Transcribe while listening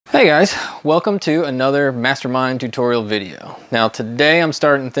Hey guys, welcome to another Mastermind tutorial video. Now today I'm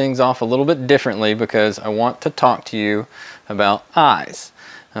starting things off a little bit differently because I want to talk to you about eyes.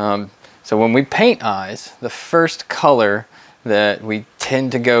 So when we paint eyes, the first color that we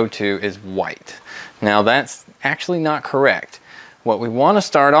tend to go to is white. Now that's actually not correct. What we want to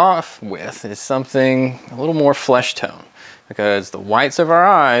start off with is something a little more flesh tone because the whites of our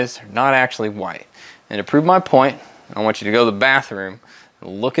eyes are not actually white. And to prove my point, I want you to go to the bathroom,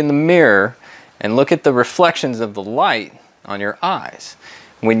 look in the mirror, and look at the reflections of the light on your eyes.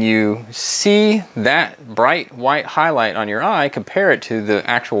 When you see that bright white highlight on your eye, compare it to the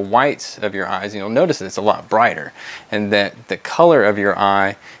actual whites of your eyes, you'll notice that it's a lot brighter and that the color of your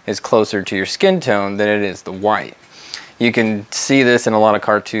eye is closer to your skin tone than it is the white. You can see this in a lot of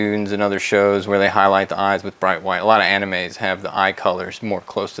cartoons and other shows where they highlight the eyes with bright white. A lot of animes have the eye colors more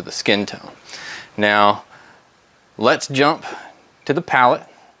close to the skin tone. Now, let's jump to the palette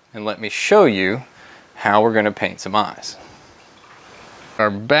and let me show you how we're going to paint some eyes. We're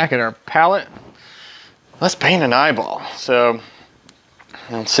back at our palette. Let's paint an eyeball. So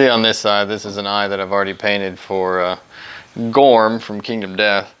you'll see on this side, this is an eye that I've already painted for Gorm from Kingdom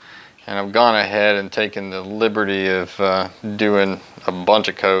Death, and I've gone ahead and taken the liberty of doing a bunch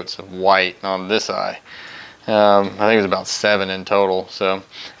of coats of white on this eye. I think it was about 7 in total, so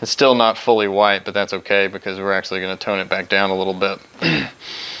it's still not fully white, but that's okay because we're actually going to tone it back down a little bit.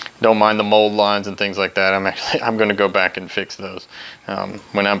 Don't mind the mold lines and things like that. I'm going to go back and fix those.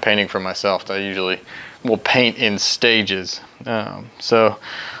 When I'm painting for myself, I usually will paint in stages. So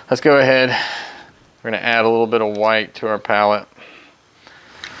let's go ahead. We're going to add a little bit of white to our palette.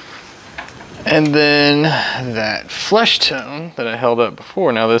 And then that flesh tone that I held up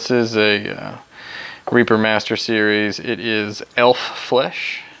before. Now this is a Reaper Master Series. It is Elf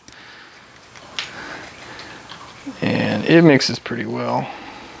Flesh, and it mixes pretty well.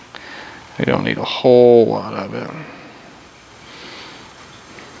 We don't need a whole lot of it.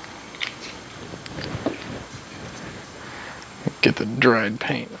 Get the dried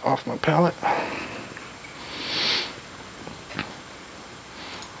paint off my palette.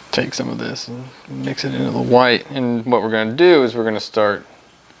 Take some of this and mix it into the white, and what we're going to do is we're going to start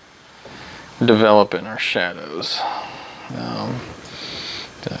developing our shadows.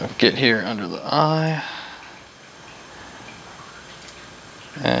 Get here under the eye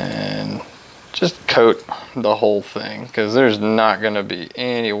and just coat the whole thing because there's not going to be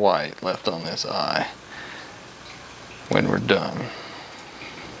any white left on this eye when we're done.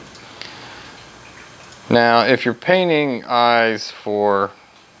 Now if you're painting eyes for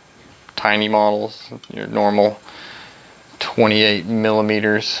tiny models, your normal 28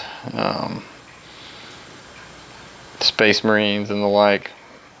 millimeters, Space Marines and the like,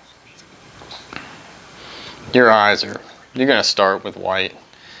 your eyes are, you're going to start with white.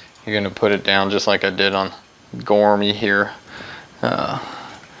 You're going to put it down just like I did on Gormy here,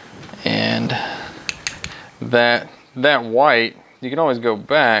 and that white, you can always go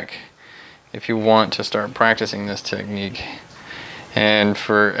back if you want to start practicing this technique, and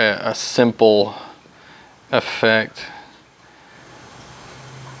for a simple effect,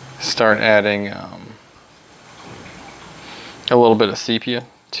 start adding a little bit of sepia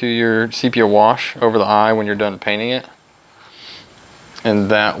to your sepia wash over the eye when you're done painting it,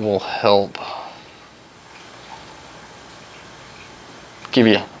 and that will help give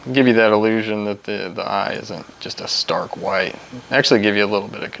you that illusion that the eye isn't just a stark white. Actually give you a little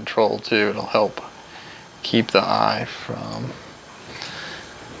bit of control too. It'll help keep the eye from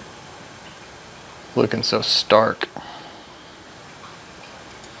looking so stark.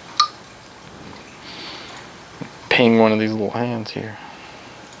 Ping one of these little hands here.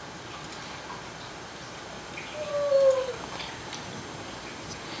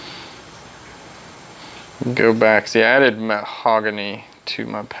 Go back. See, I added Mahogany to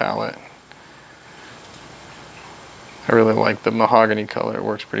my palette. I really like the Mahogany color. It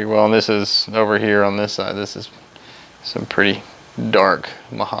works pretty well. And this is over here on this side. This is some pretty dark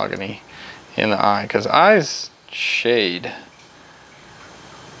Mahogany in the eye because eyes shade.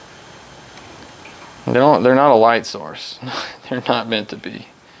 They're not a light source. They're not meant to be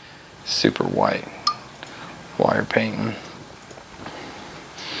super white while you're painting.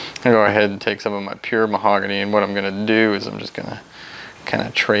 I'll go ahead and take some of my pure Mahogany, and what I'm going to do is I'm just going to kind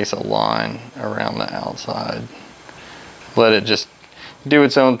of trace a line around the outside. Let it just do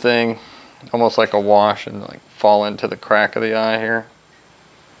its own thing, almost like a wash, and like fall into the crack of the eye here.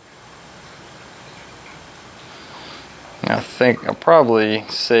 Now I think I'll probably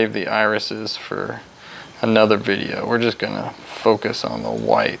save the irises for another video. We're just going to focus on the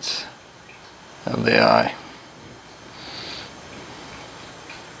whites of the eye.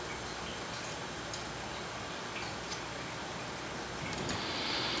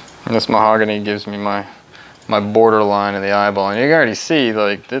 And this mahogany gives me my borderline of the eyeball, and you can already see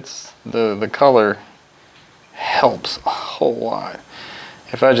like it's the color helps a whole lot.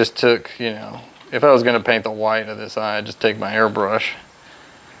 If I just took, you know, if I was going to paint the white of this eye, I'd just take my airbrush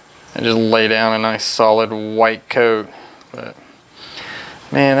and just lay down a nice solid white coat. But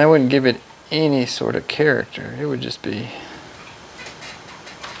man, that wouldn't give it any sort of character. It would just be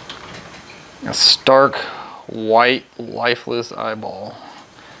a stark white lifeless eyeball.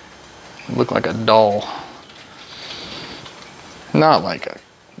 It'd look like a doll, not like a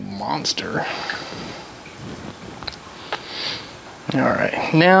monster. All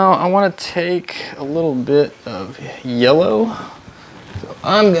right, now I want to take a little bit of yellow. So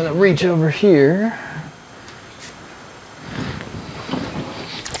I'm gonna reach over here.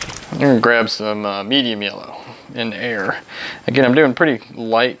 I'm gonna grab some medium yellow in air. Again, I'm doing pretty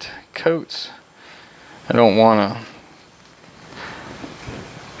light coats. I don't want to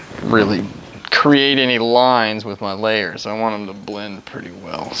really create any lines with my layers. I want them to blend pretty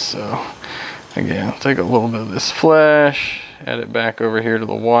well. So again, take a little bit of this flesh, add it back over here to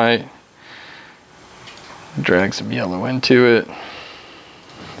the white, drag some yellow into it,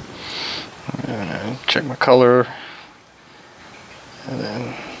 and check my color, and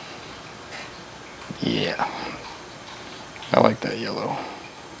then yeah, I like that yellow.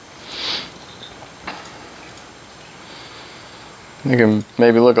 You can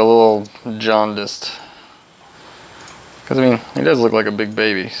maybe look a little jaundiced, because I mean, he does look like a big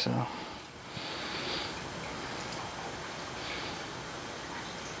baby, so.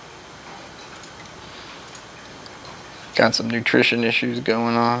 Got some nutrition issues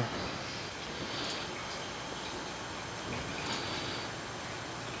going on.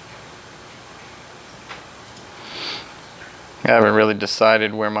 I haven't really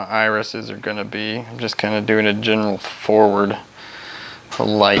decided where my irises are going to be. I'm just kind of doing a general forward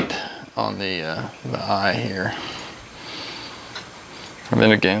light on the eye here. And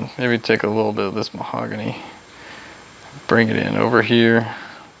then again, maybe take a little bit of this mahogany, bring it in over here,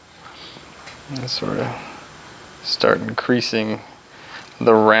 and sort of start increasing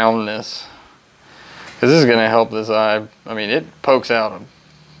the roundness, because this is going to help this eye. I mean, it pokes out a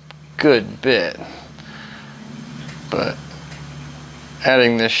good bit, but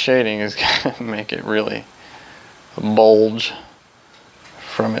adding this shading is going to make it really bulge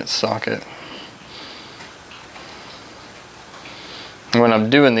from its socket. When I'm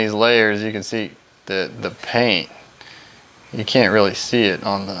doing these layers, you can see the paint, you can't really see it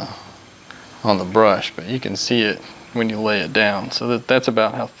on the brush, but you can see it when you lay it down. So that's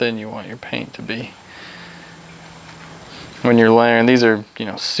about how thin you want your paint to be when you're layering. These are, you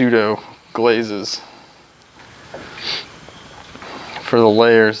know, pseudo glazes for the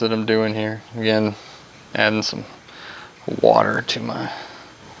layers that I'm doing here. Again, adding some water to my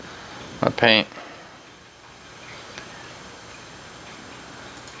paint.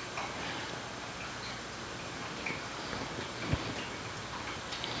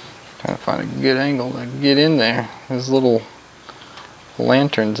 Trying to find a good angle to get in there. There's little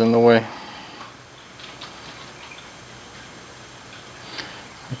lanterns in the way.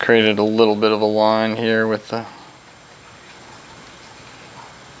 I created a little bit of a line here with the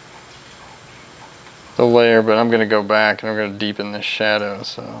layer, but I'm going to go back and I'm going to deepen this shadow.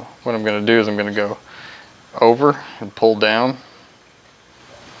 So what I'm going to do is I'm going to go over and pull down.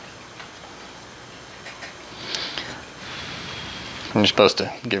 You're supposed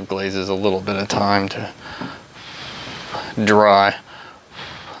to give glazes a little bit of time to dry,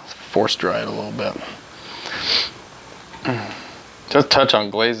 force dry it a little bit. Just touch on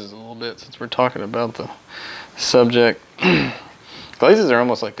glazes a little bit since we're talking about the subject. Glazes are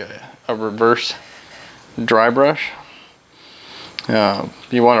almost like a reverse dry brush.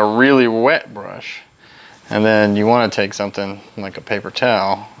 You want a really wet brush, and then you want to take something like a paper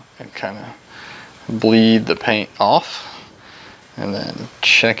towel and kind of bleed the paint off, and then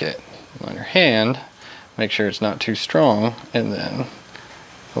check it on your hand, make sure it's not too strong, and then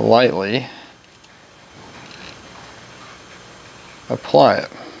lightly apply it.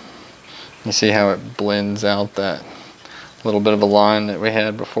 You see how it blends out that little bit of a line that we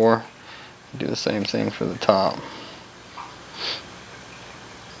had before? Do the same thing for the top.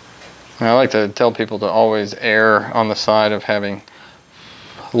 And I like to tell people to always err on the side of having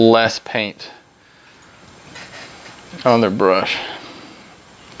less paint on their brush.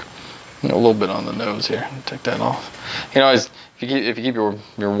 You know, a little bit on the nose here. Take that off. You know, if you keep your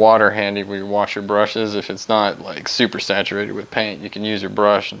water handy when you wash your brushes, if it's not like super saturated with paint, you can use your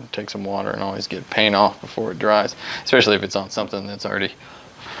brush and take some water and always get paint off before it dries. Especially if it's on something that's already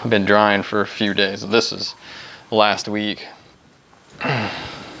been drying for a few days. This is last week.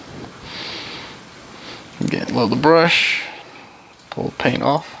 Again, load the brush, pull the paint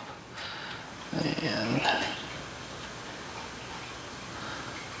off, and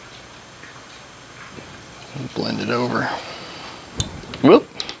blend it over. Whoop!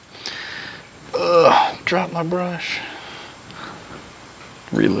 Drop my brush.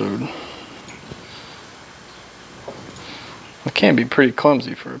 Reload. It can be pretty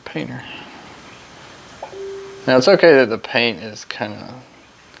clumsy for a painter. Now it's okay that the paint is kind of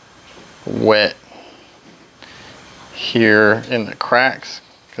wet here in the cracks,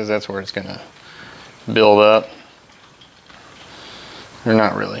 because that's where it's going to build up. They're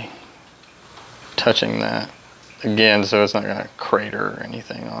not really touching that again, so it's not going to crater or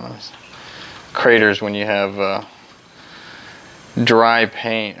anything on us. Craters when you have dry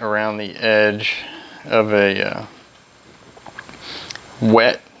paint around the edge of a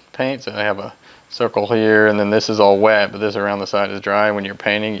wet paint. So I have a circle here, and then this is all wet, but this around the side is dry. When you're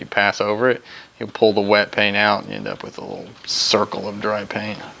painting, you pass over it, you pull the wet paint out, and you end up with a little circle of dry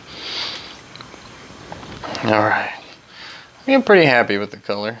paint. Alright, I'm pretty happy with the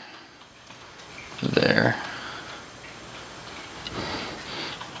color there.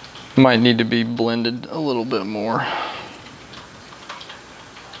 Might need to be blended a little bit more,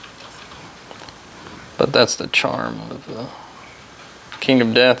 but that's the charm of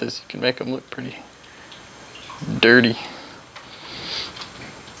Kingdom Death, is you can make them look pretty dirty.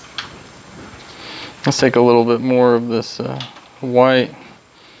 Let's take a little bit more of this white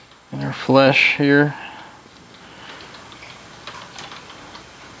in our flesh here.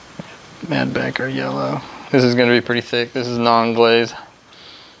 Add back our yellow. This is going to be pretty thick. This is non-glaze.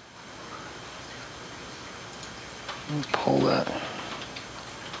 Pull that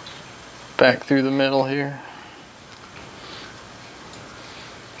back through the middle here.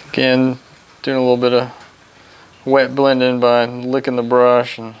 Again, doing a little bit of wet blending by licking the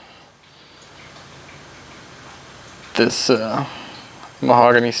brush, and this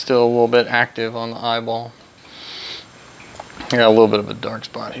mahogany still a little bit active on the eyeball. I got a little bit of a dark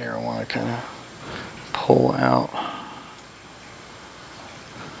spot here I want to kind of pull out.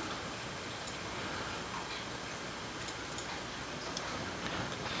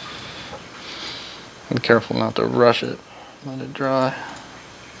 Be careful not to rush it, let it dry.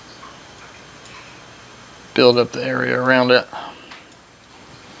 Build up the area around it.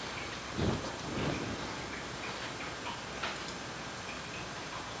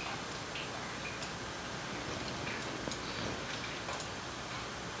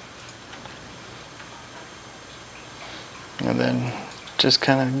 And then just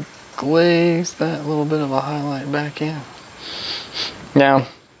kind of glaze that little bit of a highlight back in. Now,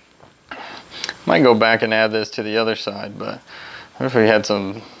 might go back and add this to the other side, but what if we had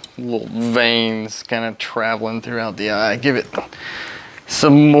some little veins kind of traveling throughout the eye? Give it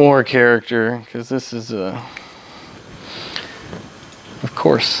some more character, because this is of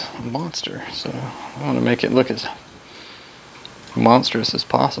course a monster, so I want to make it look as monstrous as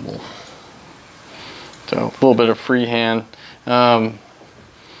possible. So a little bit of freehand.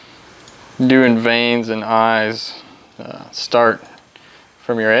 Doing veins and eyes, start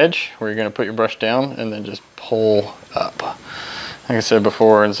from your edge where you're going to put your brush down, and then just pull up. Like I said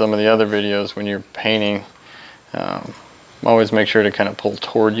before in some of the other videos, when you're painting, always make sure to kind of pull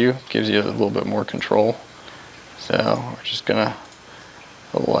toward you. Gives you a little bit more control. So we're just going to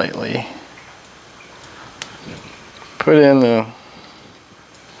lightly put in the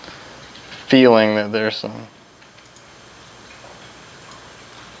feeling that there's some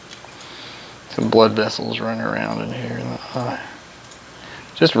blood vessels running around in here in the eye.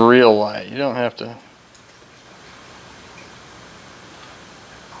 Just real light. You don't have to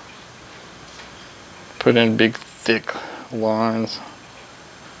put in big thick lines.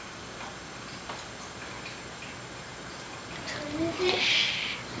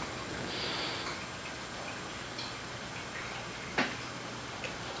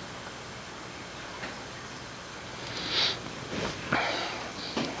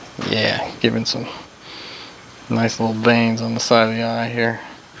 Yeah, giving some nice little veins on the side of the eye here.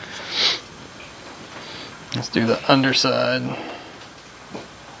 Let's do the underside.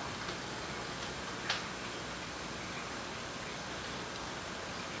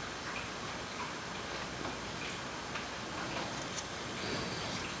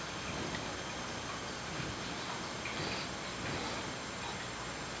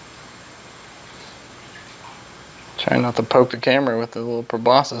 Try not to poke the camera with the little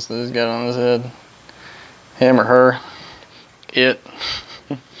proboscis that he's got on his head. Him or her. It.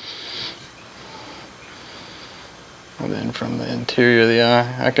 And then from the interior of the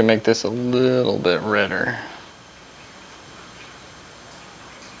eye, I can make this a little bit redder.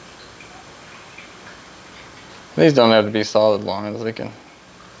 These don't have to be solid lines, they can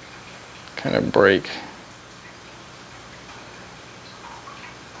kind of break.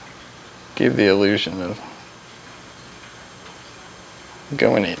 Give the illusion of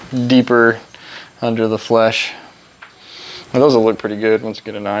going deeper under the flesh. And those will look pretty good once you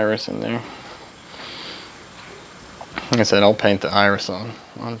get an iris in there. Like I said, I'll paint the iris on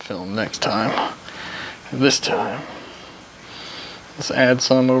film next time. This time, let's add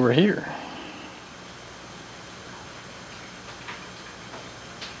some over here.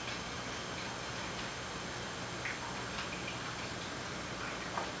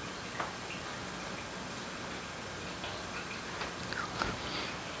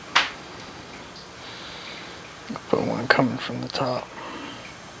 Put one coming from the top.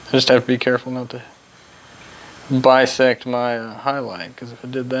 I just have to be careful not to bisect my highlight, because if I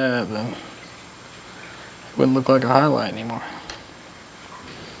did that, then it wouldn't look like a highlight anymore.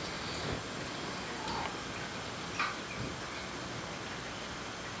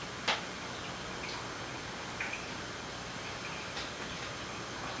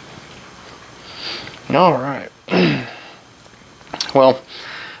 All right. Well,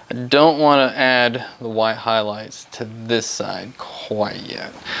 I don't want to add the white highlights to this side quite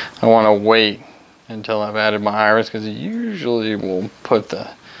yet. I want to wait until I've added my iris, because it usually will put the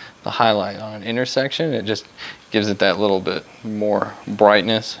highlight on an intersection. It just gives it that little bit more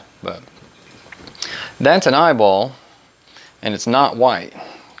brightness. But that's an eyeball, and it's not white,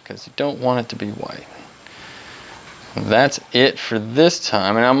 because you don't want it to be white. That's it for this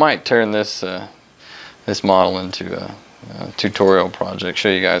time, and I might turn this this model into a tutorial project, show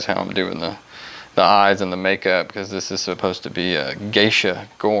you guys how I'm doing the eyes and the makeup, because this is supposed to be a geisha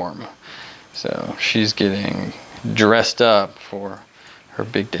Gorm. So she's getting dressed up for her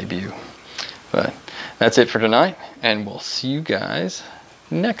big debut. But that's it for tonight, and we'll see you guys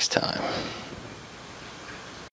next time.